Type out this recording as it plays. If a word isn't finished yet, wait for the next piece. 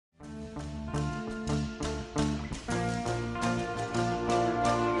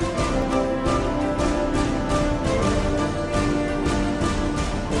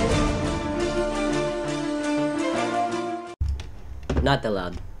not that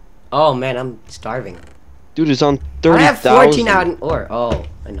loud. Oh man, I'm starving. Dude, it's on I have 14 30,000. out in ore. Oh,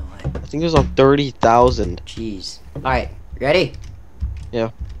 I know. I think it was on 30,000. Jeez. Alright, ready? Yeah.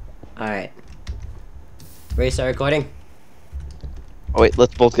 Alright. Ready to start recording? Oh wait,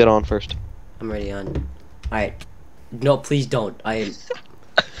 let's both get on first. I'm ready on. Alright. No, please don't. I am.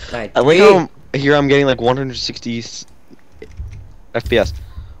 Alright. I like how here I'm getting like 160 FPS.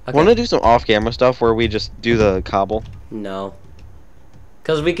 Okay. Want to do some off-camera stuff where we just do the cobble? No.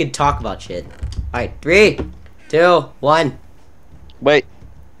 Because we could talk about shit. Alright, 3, 2, 1. Wait,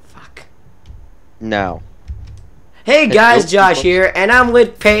 Fuck. now. Hey guys, nope, Josh nope. here, and I'm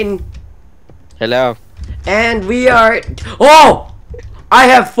with Peyton. Hello. And we are. Oh! I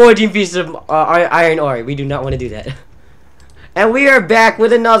have 14 pieces of iron ore. We do not want to do that. And we are back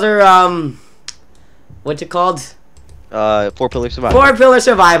with another, what's it called? 4-pillar survival. 4-pillar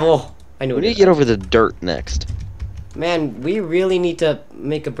survival. I knew We it. need to get over the dirt next. Man, we really need to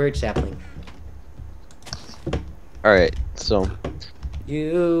make a birch sapling. Alright, so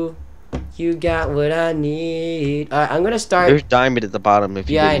You got what I need. I'm gonna start. there's diamond at the bottom if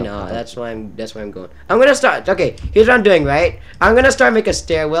you Yeah, I didn't know. that. That's why I'm going. I'm gonna start. Okay, here's what I'm doing. Right, I'm gonna start make a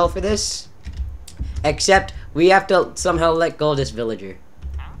stairwell for this. Except we have to somehow let go of this villager.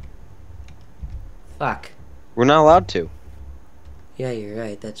 Fuck. We're not allowed to. Yeah, you're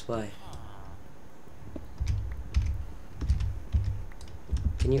right. That's why.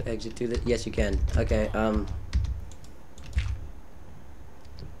 Can you exit through the? Yes, you can. Okay.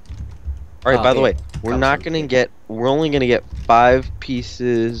 Alright, Oh, by the here. way, we're not gonna get, we're only gonna get 5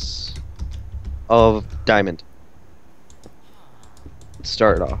 pieces of diamond. Let's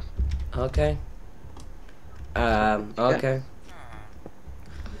start it off. Okay. Okay.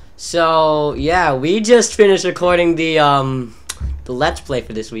 So yeah, we just finished recording the Let's Play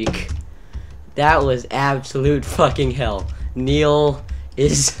for this week. That was absolute fucking hell. Neil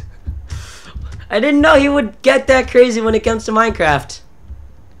is. I didn't know he would get that crazy when it comes to Minecraft.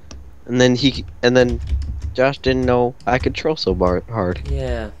 And then Josh didn't know I could troll so hard.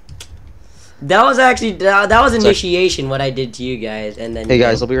 Yeah. That was actually that was Sorry. initiation what I did to you guys, and then. Hey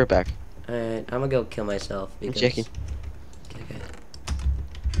guys, I'll be right back. Alright, I'm gonna go kill myself I'm because. checking. Okay.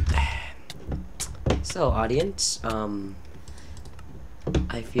 So, audience,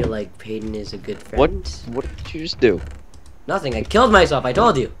 I feel like Peyton is a good friend. What did you just do? Nothing. I killed myself. I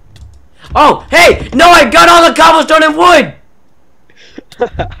told you. Oh, hey! No, I got all the cobblestone and wood.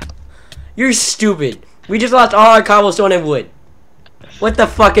 You're stupid. We just lost all our cobblestone and wood. What the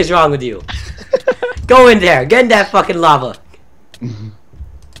fuck is wrong with you? Go in there. Get in that fucking lava.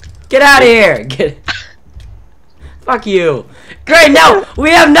 Get out of here. Fuck you. Great. Now we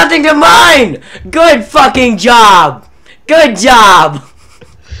have nothing to mine. Good fucking job. Good job.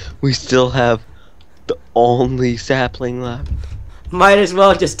 We still have the only sapling left. Might as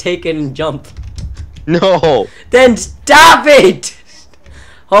well just take it and jump. No. Then stop it!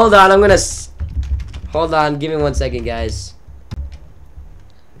 Hold on, hold on, give me 1 second, guys.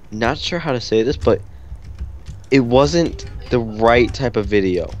 Not sure how to say this, but it wasn't the right type of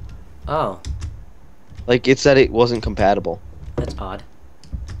video. Oh, Like, it said it wasn't compatible. that's odd.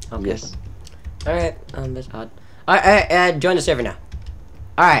 Okay. Yes. Alright, that's odd. Alright, join the server now.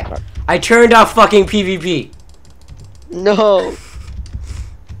 Alright, I turned off fucking PvP. No.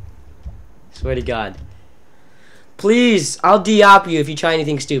 Swear to God. Please, I'll de-op you if you try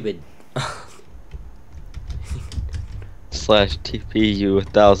anything stupid. Slash TP you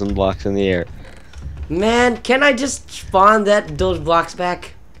 1,000 blocks in the air. Man, can I just spawn those blocks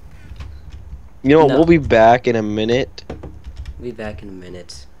back? You know what? No. We'll be back in a minute. Be back in a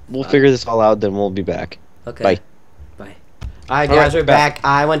minute. We'll figure this all out, then we'll be back. Okay. Bye. Bye. Alright, All guys, right, we're back.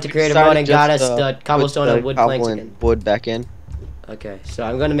 I went to creative Decided mode and got us just, the cobblestone put and the wood cobble planks and again. wood back in. Okay, so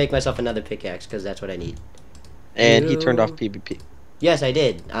I'm gonna make myself another pickaxe because that's what I need. And he turned off Ew. PvP. Yes, I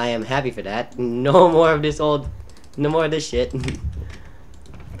did. I am happy for that. No more of this no more of this shit.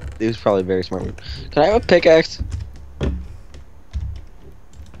 He was probably very smart. Can I have a pickaxe?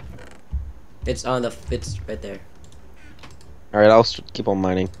 It's right there. Alright, I'll keep on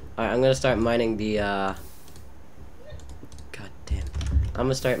mining. Alright, I'm gonna start mining the, God damn. I'm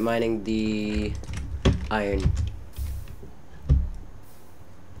gonna start mining the iron.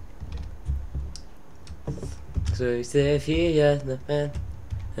 So if you the man,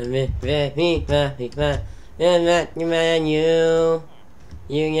 you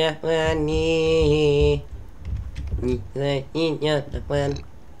get what I need.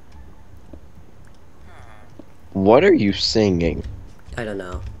 What are you singing? I don't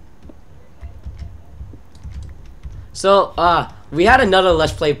know. So, We had another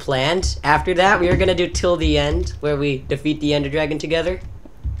Let's Play planned. After that, we were gonna do Till the End, where we defeat the Ender Dragon together.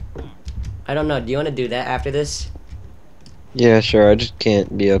 I don't know. Do you want to do that after this? Yeah, sure. I just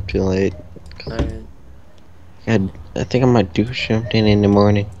can't be up too late. Alright. I think I might do something in the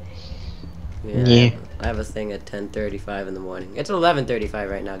morning. Yeah. I have a thing at 10:35 in the morning. It's 11:35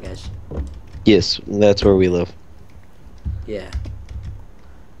 right now, guys. Yes, that's where we live. Yeah.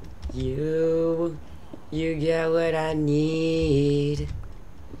 You get what I need.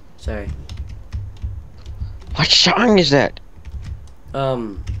 Sorry. What song is that?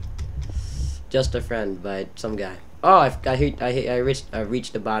 Just a Friend by some guy. Oh, I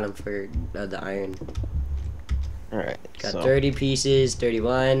reached the bottom for the iron. Alright. Got So. 30 pieces,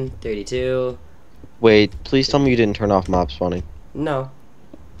 31, 32. Wait, please tell me you didn't turn off mob spawning. No.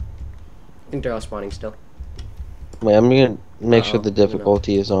 I think they're all spawning still. Wait, I'm gonna make sure Uh-oh, the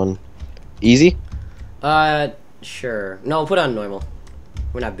difficulty is on easy. Sure. No, put on normal.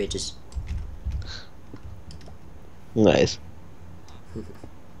 We're not bitches. Nice.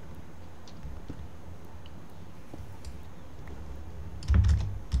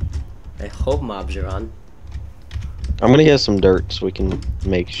 I hope mobs are on. I'm gonna get some dirt so we can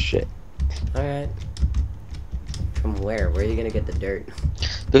make shit. Alright. From where? Where are you gonna get the dirt?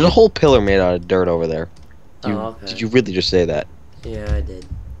 There's a whole pillar made out of dirt over there. Okay. Did you really just say that? Yeah, I did.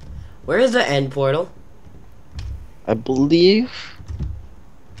 Where is the end portal? I believe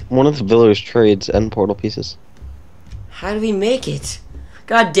one of the villagers trades end portal pieces. How do we make it?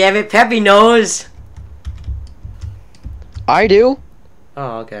 God damn it, Peppy knows! I do.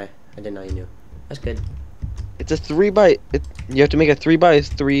 Oh, okay. I didn't know you knew. That's good. It's a you have to make a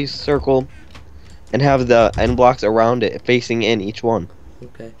 3x3 circle and have the end blocks around it facing in each one.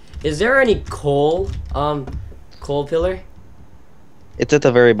 Okay. Is there any coal pillar? It's at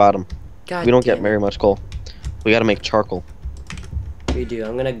the very bottom. God We don't damn get very much coal. We gotta make charcoal. We do.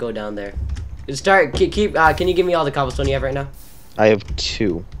 I'm gonna go down there. Can you give me all the cobblestone you have right now? I have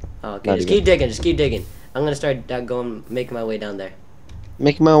 2. Oh, okay. Not Just even. keep digging. Just keep digging. I'm gonna start making my way down there.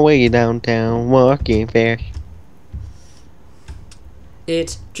 Making my way downtown, walking fast.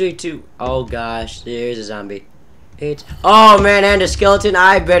 It's 3-2. Oh gosh, there's a zombie. Oh man, and a skeleton.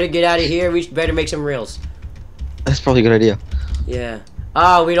 I better get out of here. We better make some reels. That's probably a good idea. Yeah.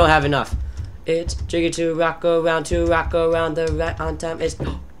 Oh, we don't have enough. It's tricky to rock around the right on time. It's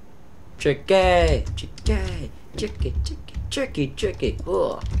tricky.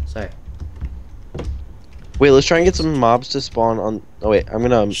 Oh, sorry. Wait, let's try and get some mobs to spawn on. Oh wait, I'm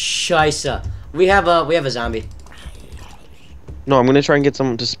gonna. Scheisse. We have a zombie. No, I'm gonna try and get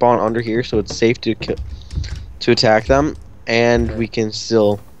someone to spawn under here so it's safe to attack them, and Okay. we can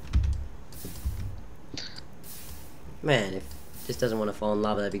still. Man, if this doesn't want to fall in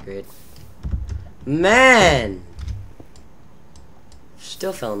lava, that'd be great. Man!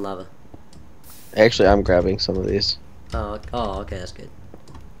 Still fell in lava. Actually, I'm grabbing some of these. Oh, okay, that's good.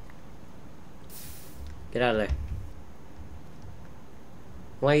 Get out of there.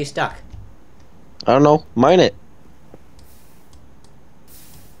 Why are you stuck? I don't know. Mine it.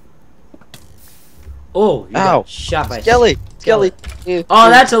 Oh, you Ow. got shot by Skelly. Skelly. Oh,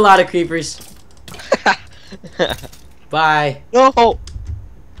 that's a lot of creepers. Bye. No.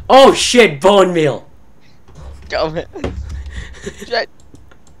 Oh shit, bone meal. Come on. Shit.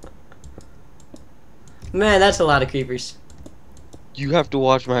 Man, that's a lot of creepers. You have to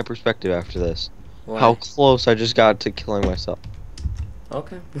watch my perspective after this. Why? How close I just got to killing myself.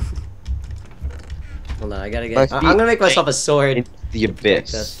 Okay. Hold on, I gotta My get. I'm feet gonna make myself a sword. In the Like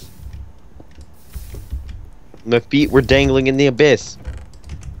abyss. this. My feet were dangling in the abyss.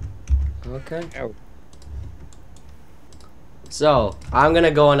 Okay. Ow. So I'm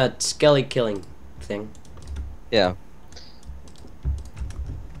gonna go on a skelly killing thing. Yeah.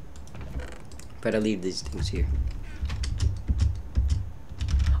 Better leave these things here.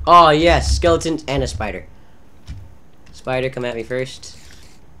 Oh yes, skeletons and a spider. Spider, come at me first.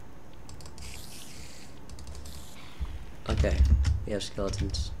 Okay, we have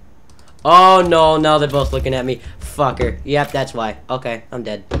skeletons. Oh no, now they're both looking at me. Fucker. Yep, that's why. Okay, I'm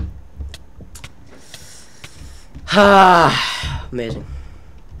dead. Amazing.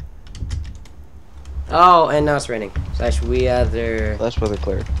 Oh, and now it's raining. Slash we other. That's weather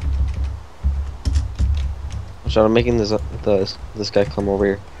clear. So I'm making this guy come over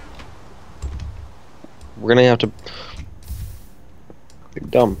here. We're gonna have to. You're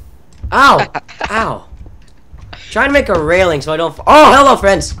dumb. Ow! Ow! Trying to make a railing so I don't. Oh, hello,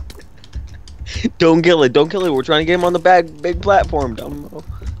 friends. Don't kill it. Don't kill it. We're trying to get him on the big platform, dumb.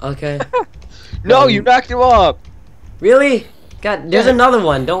 Okay. No, you knocked him off. Really? God, there's Yeah. another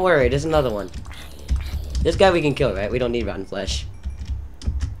one. Don't worry, there's another one. This guy we can kill, right? We don't need rotten flesh.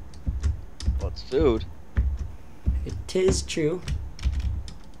 Well, it's food. It is true.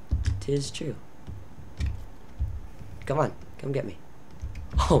 Tis true. Come on, come get me.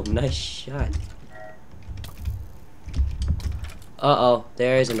 Oh, nice shot. Uh-oh,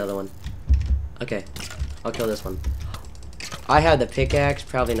 there is another one. Okay, I'll kill this one. I have the pickaxe,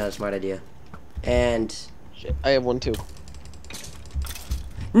 probably not a smart idea. And... Shit, I have one too.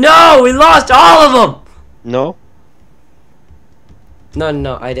 No! We lost all of them! No?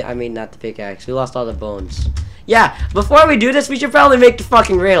 No, I mean not the pickaxe. We lost all the bones. Yeah, before we do this, we should probably make the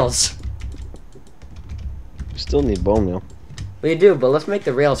fucking rails. We still need bone meal. We do, but let's make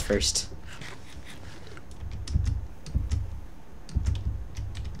the rails first.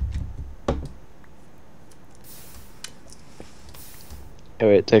 Hey,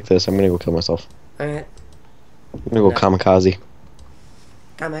 wait, take this. I'm gonna go kill myself. Alright. I'm gonna go kamikaze.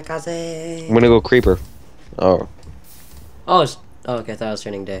 Kamikaze. I'm gonna go creeper. Oh. Oh, okay, I thought it was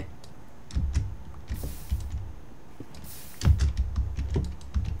turning day.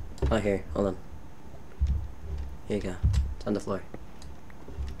 Oh, here, hold on. Here you go. It's on the floor.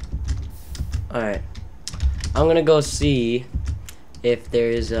 Alright. I'm gonna go see if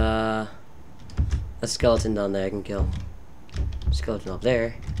there's a skeleton down there I can kill. Skeleton up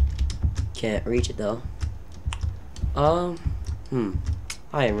there. Can't reach it though. I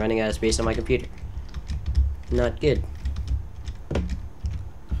am running out of space on my computer. Not good.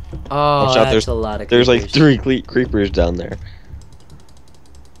 Oh, Watch out, that's a lot of There's like creepers. 3 creepers down there.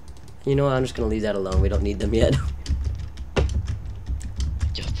 You know what, I'm just gonna leave that alone. We don't need them yet.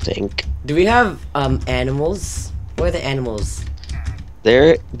 You think? Do we have animals? Where are the animals?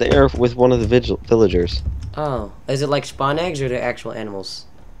 They're with one of the villagers. Oh, is it like spawn eggs or the actual animals?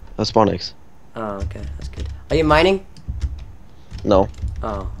 Spawn eggs. Oh, okay, that's good. Are you mining? No.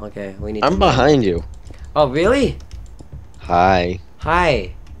 Oh, okay. We need. I'm behind you. Oh, really? Hi.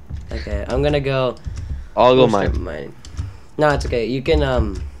 Hi. Okay, I'm gonna go. I'll go start mine. mining. No, it's okay. You can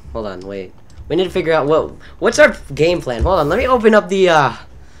Hold on, wait. We need to figure out what's our game plan. Hold on, let me open up the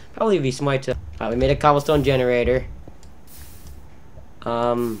Probably be smart to. Alright, we made a cobblestone generator.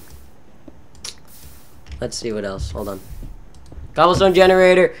 Let's see what else. Hold on. Cobblestone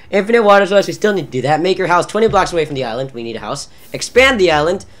generator, infinite water source. We still need to do that. Make your house 20 blocks away from the island. We need a house. Expand the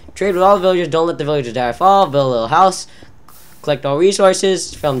island. Trade with all the villagers. Don't let the villagers die or fall. Build a little house. Collect all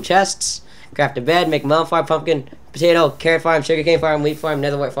resources from chests. Craft a bed. Make a melon farm, pumpkin, potato, carrot farm, sugarcane farm, wheat farm,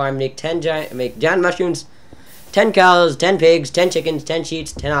 netherite farm. Make giant mushrooms. 10 cows, 10 pigs, 10 chickens, 10 sheep,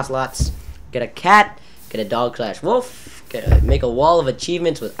 10 ocelots. Get a cat. Get a dog/wolf. Make a wall of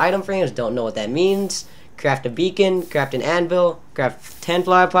achievements with item frames. Don't know what that means. Craft a beacon, craft an anvil, craft 10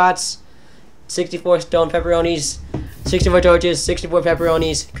 flower pots, 64 stone pepperonis, 64 torches, 64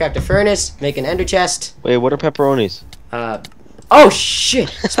 pepperonis, craft a furnace, make an ender chest. Wait, what are pepperonis? Oh shit,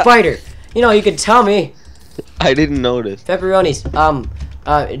 spider. You know, you could tell me. I didn't notice. Pepperonis.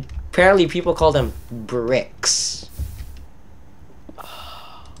 Apparently people call them bricks.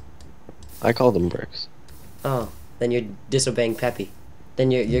 I call them bricks. Oh, then you're disobeying Peppy. Then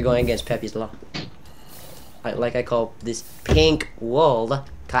you're going against Peppy's law. I call this pink wool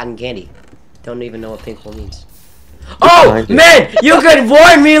cotton candy. Don't even know what pink wool means. Oh, man! You could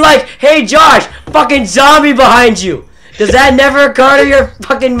warn me like, hey Josh, fucking zombie behind you! Does that never occur to your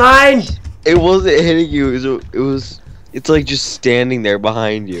fucking mind? It wasn't hitting you, it's like just standing there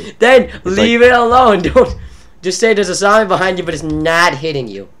behind you. Then leave it alone. Don't just say there's a zombie behind you but it's not hitting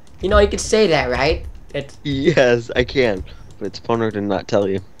you. You know, you could say that, right? Yes, I can. But it's funner to not tell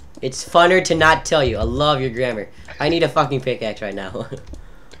you. It's funner to not tell you. I love your grammar. I need a fucking pickaxe right now.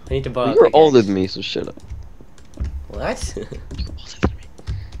 I need to borrow a You're pickaxe. older than me, so shut up. What?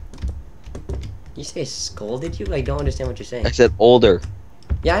 You say scolded you? I don't understand what you're saying. I said older.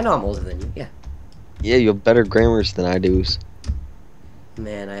 Yeah, I know I'm older than you. Yeah. Yeah, you have better grammars than I do.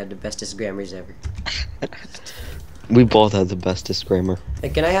 Man, I have the bestest grammars ever. We both have the bestest grammar. Hey,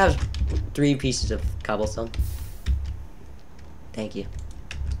 can I have 3 pieces of cobblestone? Thank you.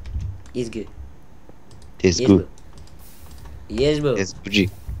 It's good. It's Yes, good. boo. Yes, boo. It's bougie.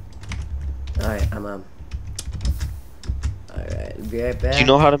 Alright, I'm Alright, be right back. Do you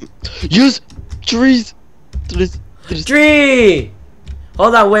know how to use trees? Tree!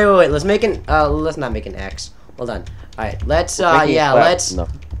 Hold on, wait. Let's make an let's not make an axe. Hold on. Alright, let's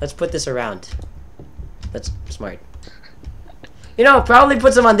let's put this around. That's smart. You know, probably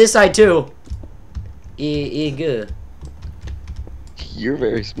put some on this side too. Good. You're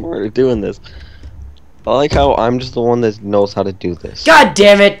very smart at doing this. I like how I'm just the one that knows how to do this. God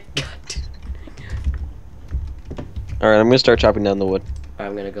damn it! Alright, I'm gonna start chopping down the wood. Alright,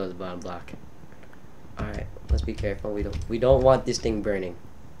 I'm gonna go to the bottom block. Alright, let's be careful. We don't want this thing burning.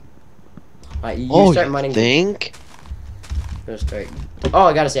 Alright, you start you mining. think? We'll start. Oh,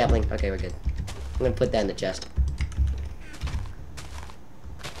 I got a sapling. Okay, we're good. I'm gonna put that in the chest.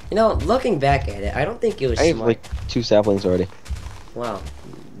 You know, looking back at it, I don't think it was I have smart. like 2 saplings already. Wow.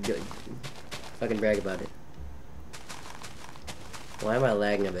 Good. Fucking brag about it. Why am I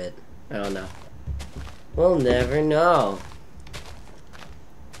lagging a bit? I don't know. We'll never know.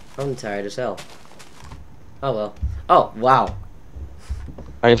 I'm tired as hell. Oh well. Oh, wow.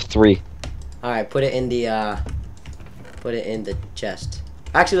 I have 3. Alright, put it in the chest.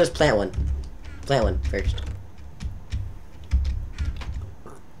 Actually, let's plant one. Plant one first.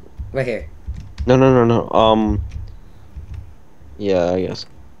 Right here. No. Yeah, I guess.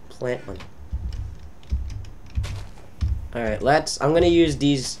 Plant one. Alright, I'm gonna use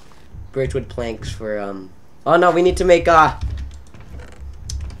these birchwood planks for, oh no, we need to make,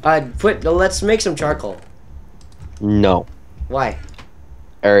 let's make some charcoal. No. Why?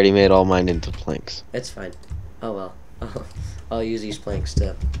 I already made all mine into planks. It's fine. Oh well. I'll use these planks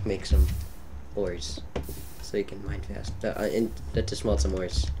to make some ores. So you can mine fast. To smelt some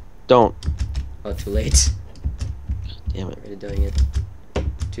ores. Don't. Oh, too late. Damn it. Already doing it.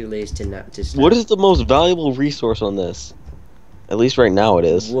 Too late to not to stop. What is the most valuable resource on this? At least right now it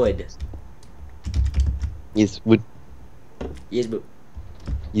is. Wood. Yes, wood. Yes, but.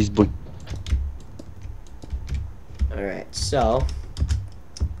 Yes, wood. Alright, so.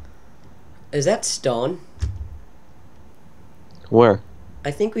 Is that stone? Where?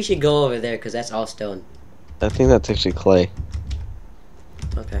 I think we should go over there because that's all stone. I think that's actually clay.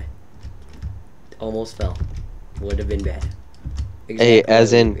 Okay. Almost fell. Would have been bad. Hey, Exactly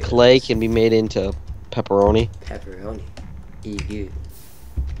as what in we clay realized. can be made into pepperoni. Pepperoni. EU.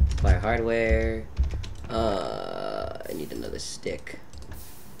 Fire hardware. I need another stick.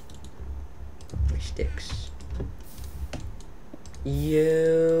 More sticks.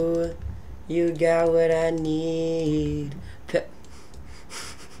 You got what I need.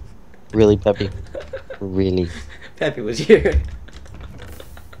 Really, Peppy? Really? Peppy was here.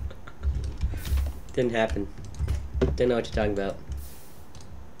 Didn't happen. Didn't know what you're talking about.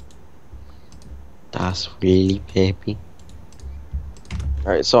 That's really Peppy.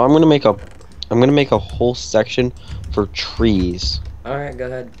 Alright, so I'm gonna make a whole section for trees. Alright, go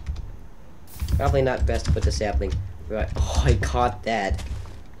ahead. Probably not best to put the sapling. Right. Oh, I caught that.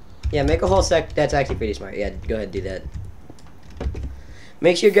 Yeah, make a whole that's actually pretty smart. Yeah, go ahead, do that.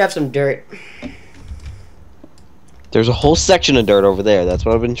 Make sure you grab some dirt. There's a whole section of dirt over there. That's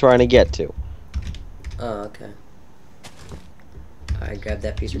what I've been trying to get to. Oh, okay. I grabbed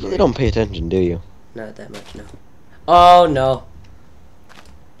that piece You of really dirt. don't pay attention, do you? Not that much, no. Oh, no.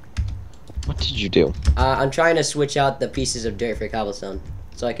 What did you do? I'm trying to switch out the pieces of dirt for cobblestone.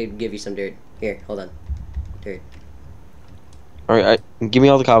 So I could give you some dirt. Here, hold on. Dirt. Alright, give me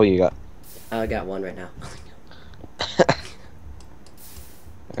all the cobble you got. I got one right now.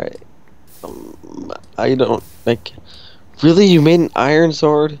 Alright. I don't like. Really, you made an iron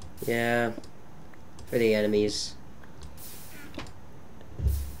sword? Yeah. For the enemies.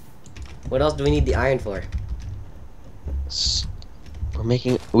 What else do we need the iron for?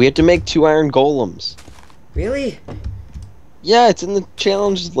 We have to make 2 iron golems. Really? Yeah, it's in the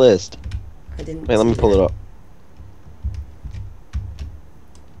challenge list. I didn't. Wait, let me pull it up.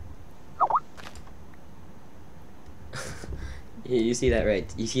 You see that,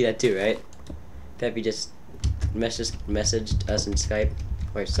 right? You see that too, right? Peppy just messaged us in Skype,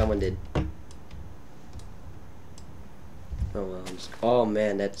 or someone did. Oh well. Oh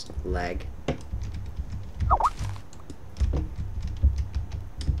man, that's lag.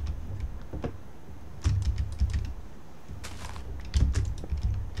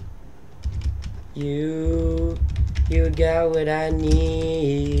 You got what I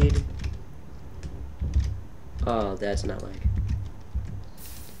need. Oh, that's not lag.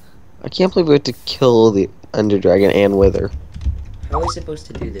 I can't believe we have to kill the Ender Dragon and Wither. How are we supposed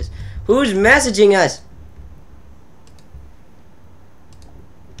to do this? Who's messaging us?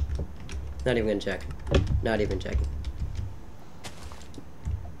 Not even gonna check. Not even checking.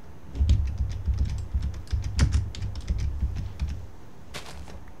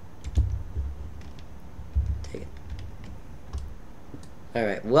 Take it.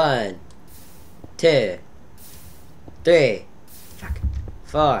 Alright, 1, 2, 3,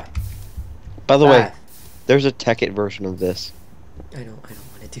 4. By the way, 5. there's a Tekkit version of this. I don't want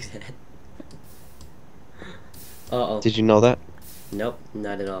to do that. Uh-oh. Did you know that? Nope,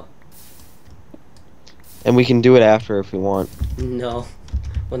 not at all. And we can do it after if we want. No.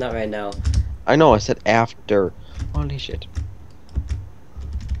 Well, not right now. I know, I said after. Holy shit.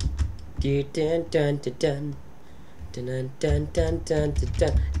 Dun dun dun dun dun. Dun dun dun dun dun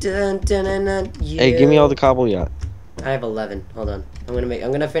dun dun dun dun dun. Hey, give me all the cobble you got. I have 11. Hold on. I'm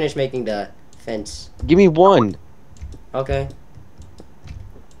gonna finish making the fence. Give me one. Okay.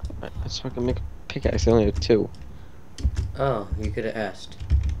 So I can make a pickaxe. I only have 2. Oh, you could have asked.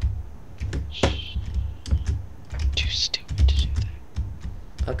 Too stupid to do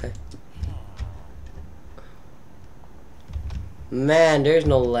that. Okay. Man, there's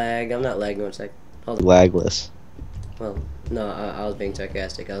no lag. I'm not lagging. 1 sec. Hold on. Lagless. Well, no, I was being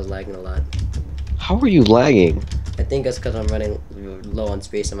sarcastic. I was lagging a lot. How are you lagging? I think it's because I'm running low on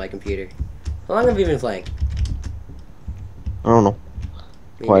space on my computer. How long have you been playing? I don't know.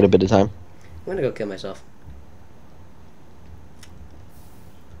 Quite a bit of time. I'm gonna go kill myself.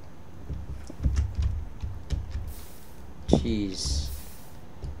 Jeez.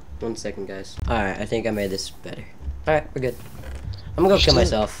 1 second, guys. Alright, I think I made this better. Alright, we're good. I'm gonna go kill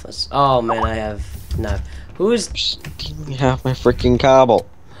myself. Oh man, I have no. Who's? Just give me half my freaking cobble.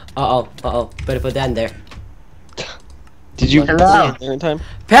 Better put that in there. Did you Hello? get there in time?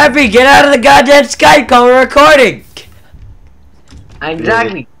 Peppy, get out of the goddamn Skype call. We're recording.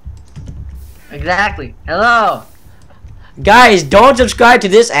 Exactly. Exactly. Hello. Guys, don't subscribe to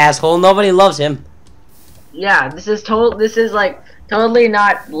this asshole. Nobody loves him. Yeah, this is like totally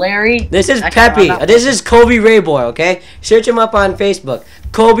not Larry. This is Actually, Peppy. This is Kobe Raybor, okay? Search him up on Facebook.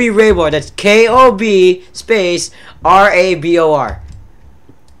 Kobe Raybor. That's K-O-B space R-A-B-O-R.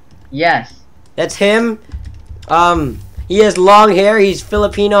 Yes. That's him. He has long hair. He's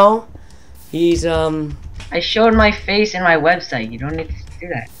Filipino. He's, I showed my face in my website. You don't need to do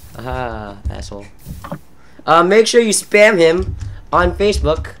that. asshole. Make sure you spam him on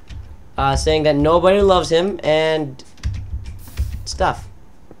Facebook, saying that nobody loves him and stuff.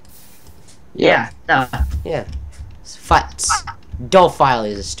 Yeah. Yeah. Futs. Dophile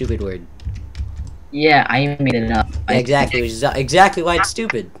is a stupid word. Yeah, I made it up. Exactly, which is exactly why it's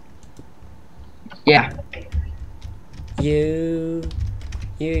stupid. Yeah. You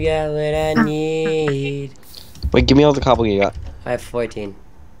got what I need. Wait, give me all the cobble you got. I have 14.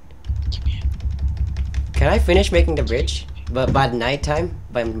 Give me it. Can I finish making the bridge? But by nighttime?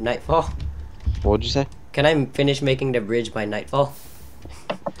 By nightfall? What would you say? Can I finish making the bridge by nightfall?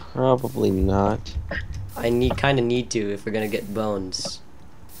 Probably not. I kinda need to if we're gonna get bones.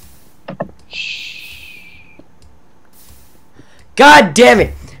 Shh. God damn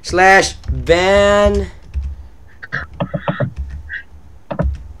it! Slash ban.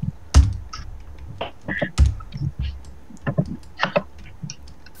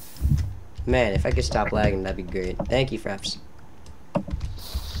 Man, if I could stop lagging, that'd be great. Thank you, Fraps.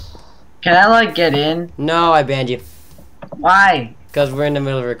 Can I like get in? No, I banned you. Why? Because we're in the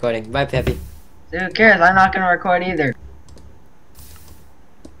middle of recording. Bye, Peppy. Who cares? I'm not gonna record either.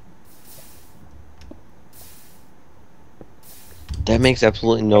 That makes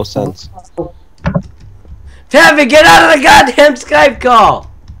absolutely no sense. Peppy, get out of the goddamn Skype call!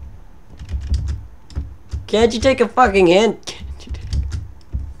 Can't you take a fucking hint?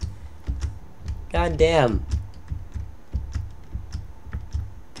 God damn.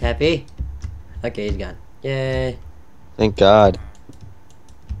 Peppy? Okay, he's gone. Yay. Thank God.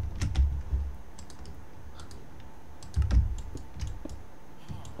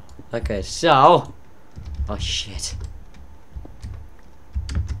 Okay, so... Oh, shit.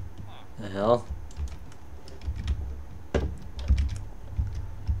 The hell?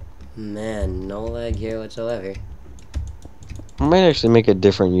 Man, no lag here whatsoever. I might actually make a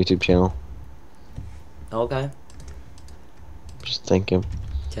different YouTube channel. Okay. Just thinking.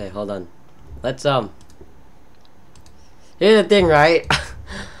 Okay, hold on. Let's, Here's the thing, right?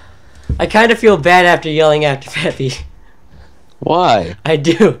 I kind of feel bad after yelling after Peppy. Why? I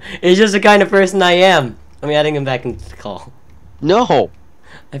do. It's just the kind of person I am. I'm adding him back into the call. No.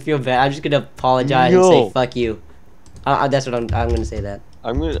 I feel bad. I'm just gonna apologize and say fuck you. That's what I'm gonna say that.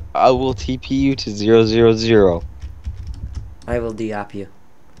 I will TP you to 000. I will de-op you.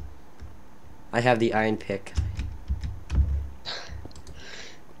 I have the iron pick.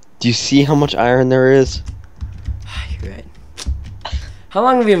 Do you see how much iron there is? You're right. How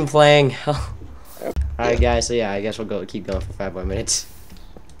long have you been playing? Alright guys, so yeah, I guess we'll keep going for 5 more minutes.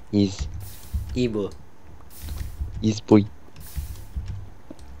 He's Ibu. boy.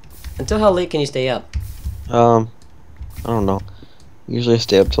 Until how late can you stay up? I don't know. Usually I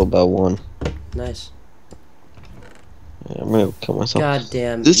stay up till about 1. Nice. Yeah, I'm gonna kill myself. God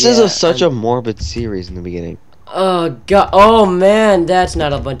damn. This is such a morbid series in the beginning. Oh god. Oh man, that's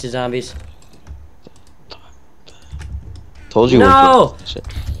not a bunch of zombies. Told you. No!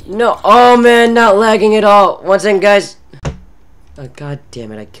 No. Oh man, not lagging at all. 1 second, guys. Oh god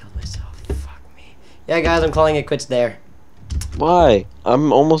damn it, I killed myself. Yeah, guys, I'm calling it quits there. Why?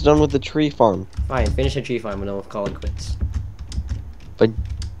 I'm almost done with the tree farm. Fine, finish the tree farm and then we'll call it quits. But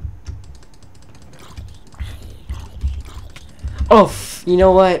Oh, you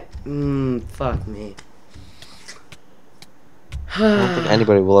know what? Fuck me. I don't think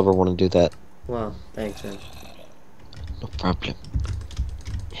anybody will ever want to do that. Well, thanks, man. No problem.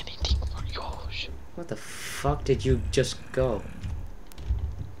 Anything for yours. What the fuck did you just go?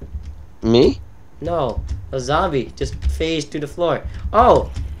 Me? No, a zombie just phased to the floor.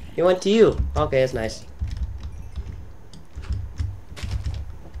 Oh, he went to you. Okay, that's nice.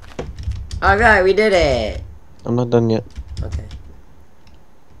 Alright, we did it. I'm not done yet. Okay.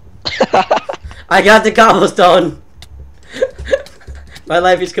 I got the cobblestone. My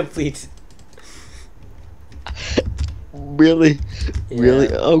life is complete. Really? Really?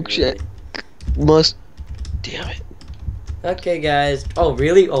 Yeah, Oh really. shit. Must. Damn it. Okay, guys. Oh,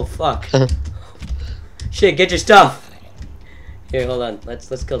 really? Oh, fuck. Shit, get your stuff. Here, hold on.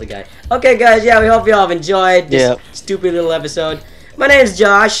 Let's kill the guy. Okay, guys. Yeah, we hope you all have enjoyed this stupid little episode. My name's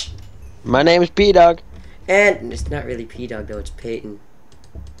Josh, My name is P-Dog. and it's not really P-Dog though. It's Peyton.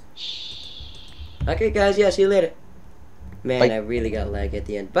 Okay, guys. Yeah, see you later. Man, Bye. I really got lag at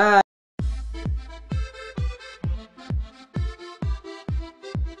the end. Bye.